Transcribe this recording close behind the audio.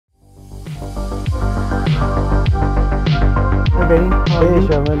Benny. How are Hey you?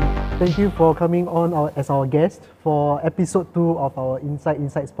 Sherman. Thank you for coming on as our guest for episode 2 of our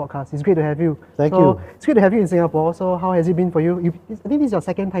Insights podcast. It's great to have you. Thank you. It's great to have you in Singapore. So how has it been for you? I think this is your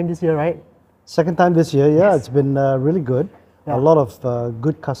second time this year, right? Second time this year, yeah, it's been really good. Yeah. A lot of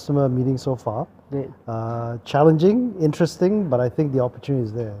good customer meetings so far. Great. Challenging, interesting, but I think the opportunity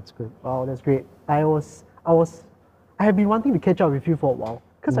is there. It's great. Wow, that's great. I have been wanting to catch up with you for a while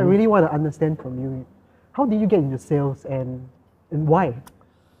because I really want to understand from you. How did you get into sales and why?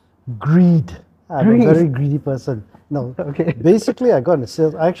 Greed. I'm Greed. a very greedy person. No. Okay. Basically, I got into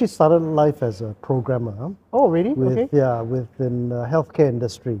sales. I actually started life as a programmer. Oh, really? With, Okay. Yeah, within the healthcare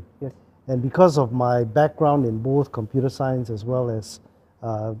industry. Yes. And because of my background in both computer science as well as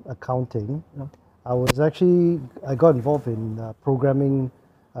accounting, Yeah. I got involved in programming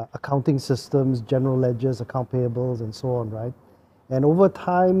accounting systems, general ledgers, account payables, and so on, right? And over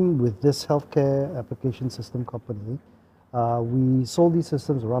time, with this healthcare application system company, we sold these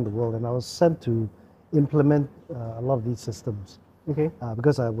systems around the world, and I was sent to implement a lot of these systems Okay.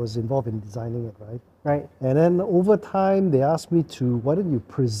 because I was involved in designing it, right? Right. And then over time, they asked me to, why don't you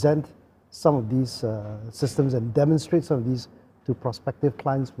present some of these systems and demonstrate some of these to prospective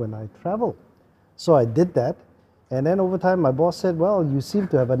clients when I travel. So I did that. And then over time, my boss said, well, you seem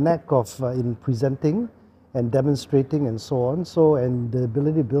to have a knack of in presenting and demonstrating and so on, and the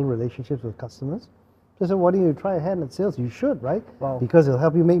ability to build relationships with customers. So I said, why don't you try a hand at sales? You should, right? Wow. Because it'll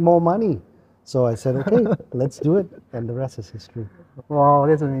help you make more money. So I said, okay, let's do it. And the rest is history. Wow,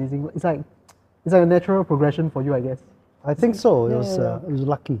 that's amazing. It's like a natural progression for you, I guess. I think so. Yeah, It was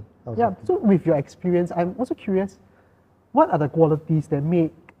lucky. I was Yeah, lucky. so with your experience, I'm also curious, what are the qualities that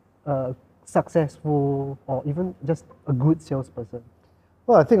make a successful or even just a good salesperson?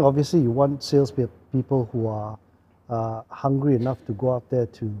 Well, I think obviously you want salespeople who are hungry enough to go out there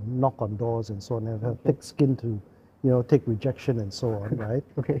to knock on doors and so on, and have thick skin to, take rejection and so on, right?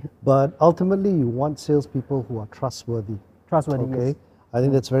 Okay. But ultimately, you want salespeople who are trustworthy. Trustworthy, Okay, yes. I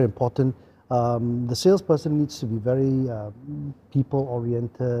think that's very important. The salesperson needs to be very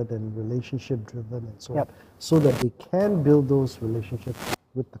people-oriented and relationship-driven and so on, Yep. so that they can build those relationships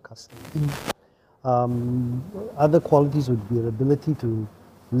with the customers. Other qualities would be the ability to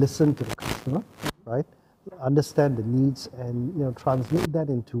listen to the customer, right? Understand the needs and translate that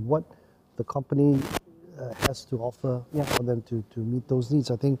into what the company has to offer for them to meet those needs.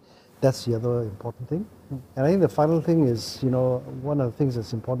 I think that's the other important thing. And I think the final thing is, one of the things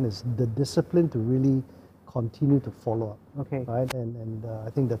that's important is the discipline to really continue to follow up. Okay. Right? And I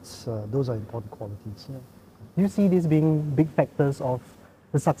think those are important qualities. Yeah. Do you see these being big factors of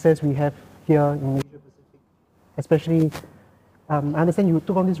the success we have here in Asia Pacific? Especially, I understand you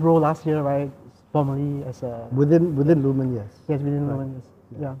took on this role last year, right? Formally as a... Within Lumen, yes. Yes, within Lumen,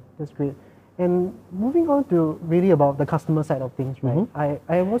 yes. Yeah, that's great. And moving on to really about the customer side of things, right?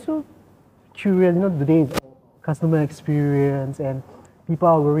 I am also curious, today is customer experience and people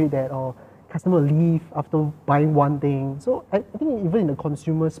are worried that customer leave after buying one thing. So I think even in the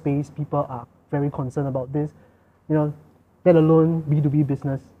consumer space, people are very concerned about this. Let alone B2B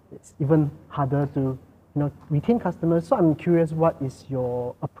business, it's even harder to retain customers. So I'm curious, what is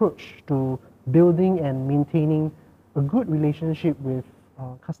your approach to building and maintaining a good relationship with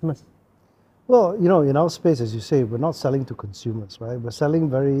customers? Well, in our space, as you say, we're not selling to consumers, right? We're selling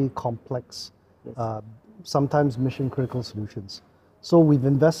very complex, sometimes mission-critical solutions. So we've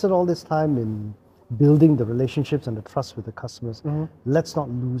invested all this time in building the relationships and the trust with the customers. Let's not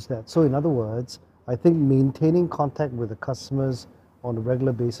lose that. So in other words, I think maintaining contact with the customers on a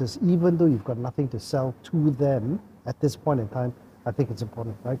regular basis, even though you've got nothing to sell to them at this point in time, I think it's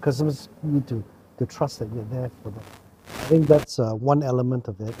important, right? Customers need to trust that you're there for them. I think that's one element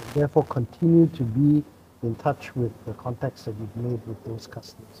of it. Therefore, continue to be in touch with the contacts that you've made with those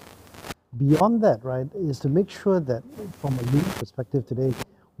customers. Beyond that, right, is to make sure that from a Lumen perspective today,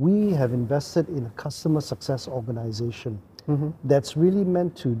 we have invested in a customer success organization that's really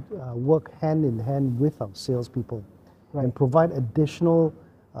meant to work hand in hand with our salespeople and provide additional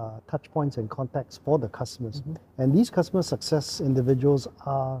touch points and contacts for the customers. And these customer success individuals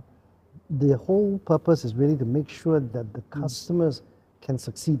the whole purpose is really to make sure that the customers can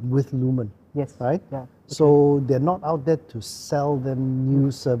succeed with Lumen. Yes. Right? Yeah. Okay. So they're not out there to sell them new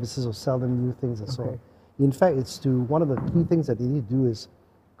services or sell them new things and so on. In fact, one of the key things that they need to do is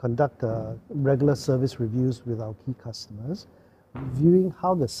conduct regular service reviews with our key customers, reviewing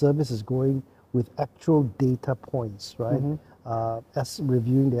how the service is going with actual data points, right? As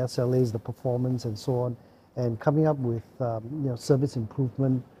reviewing the SLAs, the performance, and so on, and coming up with service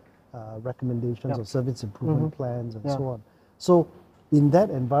improvement recommendations or service improvement plans and so on. So in that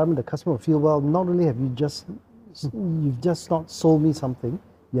environment, the customer will feel, well, not only have you just you've just not sold me something.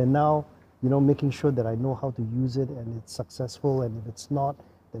 You're now, making sure that I know how to use it and it's successful. And if it's not,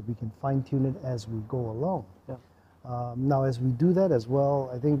 that we can fine tune it as we go along. Yeah. Now, as we do that as well,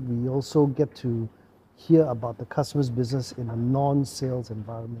 I think we also get to hear about the customer's business in a non-sales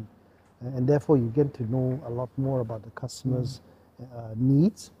environment. And therefore, you get to know a lot more about the customer's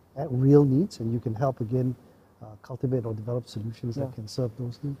needs, real needs, and you can help again cultivate or develop solutions that can serve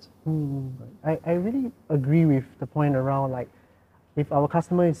those needs. Right. I really agree with the point around like, if our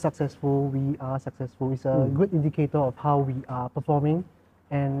customer is successful, we are successful. It's a good indicator of how we are performing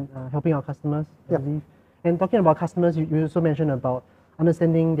and helping our customers, I believe. And talking about customers, you also mentioned about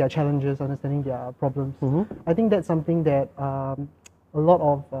understanding their challenges, understanding their problems. I think that's something that a lot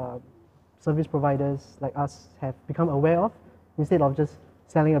of service providers like us have become aware of, instead of just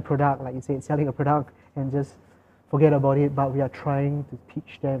selling a product, like you said, selling a product and just forget about it, but we are trying to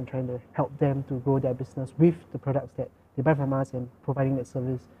teach them, trying to help them to grow their business with the products that they buy from us and providing that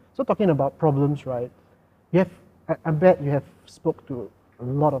service. So talking about problems, right? I bet you have spoke to a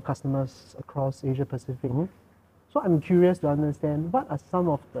lot of customers across Asia Pacific. So I'm curious to understand, what are some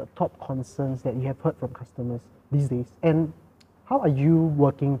of the top concerns that you have heard from customers these days, and how are you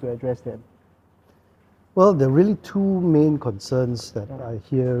working to address them? Well, there are really two main concerns that I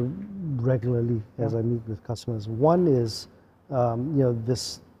hear regularly as I meet with customers. One is,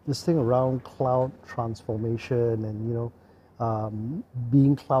 this thing around cloud transformation and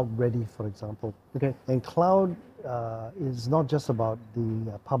being cloud ready, for example. Okay. And cloud is not just about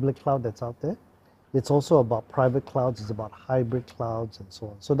the public cloud that's out there. It's also about private clouds. It's about hybrid clouds and so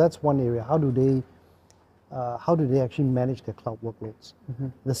on. So that's one area. How do they actually manage their cloud workloads?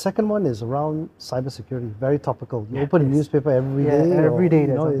 The second one is around cybersecurity, very topical. You open a newspaper every day. Every day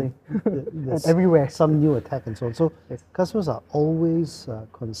there's something. There's everywhere. Some new attack and so on. So customers are always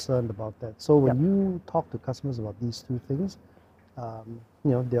concerned about that. So when you talk to customers about these two things,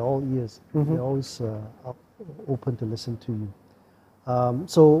 they're all ears. They're always open to listen to you.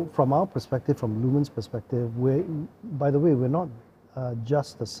 So from our perspective, from Lumen's perspective, by the way, we're not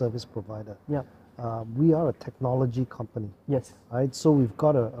just a service provider. We are a technology company. Yes. Right? So we've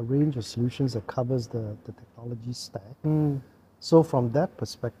got a range of solutions that covers the technology stack. So from that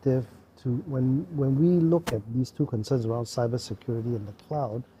perspective, when we look at these two concerns around cybersecurity and the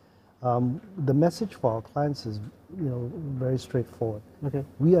cloud, the message for our clients is very straightforward.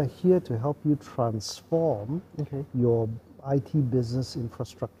 We are here to help you transform your IT business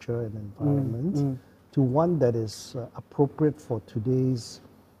infrastructure and environment to one that is appropriate for today's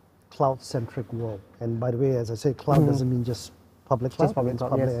cloud-centric world. And by the way, as I say, cloud doesn't mean just public cloud, it's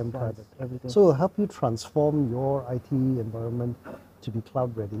public and private. So it'll help you transform your IT environment to be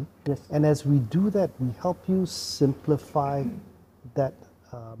cloud ready. And as we do that, we help you simplify that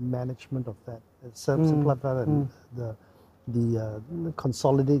management of that, simplify and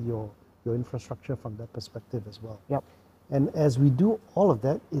consolidate your infrastructure from that perspective as well. And as we do all of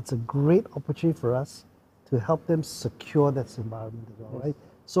that, it's a great opportunity for us to help them secure that environment as well, right?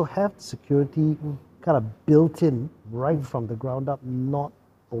 So have security kind of built in right from the ground up, not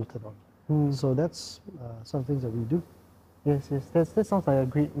bolted on. So that's some things that we do. Yes, that sounds like a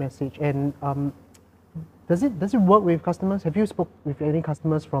great message. And does it work with customers? Have you spoke with any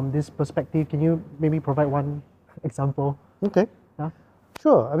customers from this perspective? Can you maybe provide one example? Okay.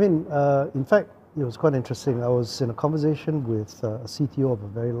 Sure. I mean, in fact, it was quite interesting. I was in a conversation with a CTO of a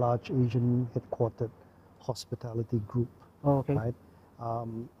very large Asian headquartered hospitality group. Right?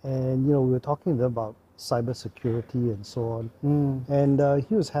 And we were talking to them about cybersecurity and so on. And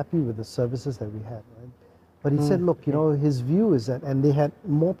he was happy with the services that we had, right? But he said, look, his view is that, and they had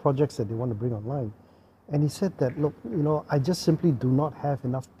more projects that they want to bring online. And he said that, look, I just simply do not have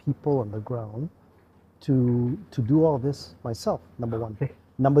enough people on the ground to do all this myself, number one.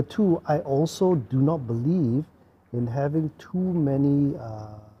 Number two, I also do not believe in having too many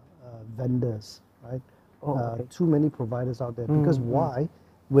vendors, right? Too many providers out there. Because why?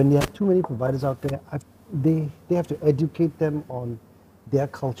 When you have too many providers out there, they have to educate them on their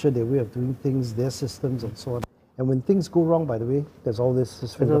culture, their way of doing things, their systems, and so on. And when things go wrong, by the way, there's all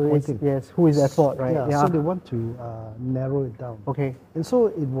this finger pointing. Yes, who is at fault, right? So they want to narrow it down. And so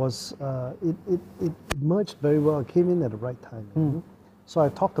it was, it merged very well. It came in at the right time. So I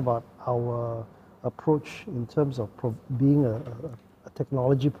talked about our approach in terms of being a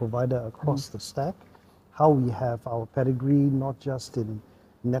technology provider across the stack, how we have our pedigree not just in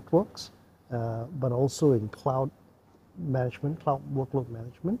networks, but also in cloud management, cloud workload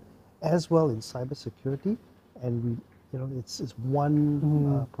management, as well in cybersecurity. And it's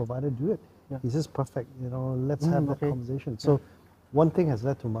one provider do it. He says, perfect, let's have that conversation. So one thing has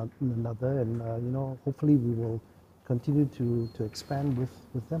led to another, and hopefully we will continue to expand with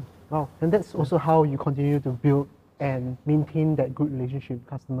them. Wow, and that's also how you continue to build and maintain that good relationship with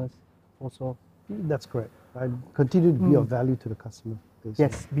customers also. That's correct. I continue to be of value to the customer. Basically.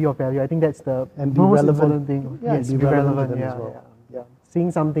 Yes, be of value. I think that's the And be most relevant. important thing. Yeah, yes, be relevant to them yeah, as well. yeah.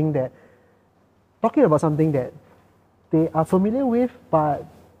 Seeing something that, talking about something that they are familiar with, but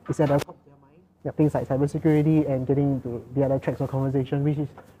it's at the top of their mind. Yep. Things like cybersecurity and getting into the other tracks of conversation, which is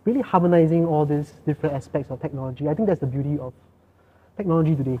really harmonizing all these different aspects of technology. I think that's the beauty of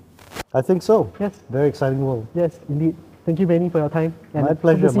technology today. I think so. Yes. Very exciting world. Yes, indeed. Thank you, Benny, for your time. And My hope to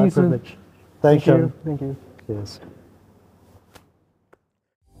pleasure, see my you soon. privilege. Thanks, Thank you. Sean. Thank you. Cheers.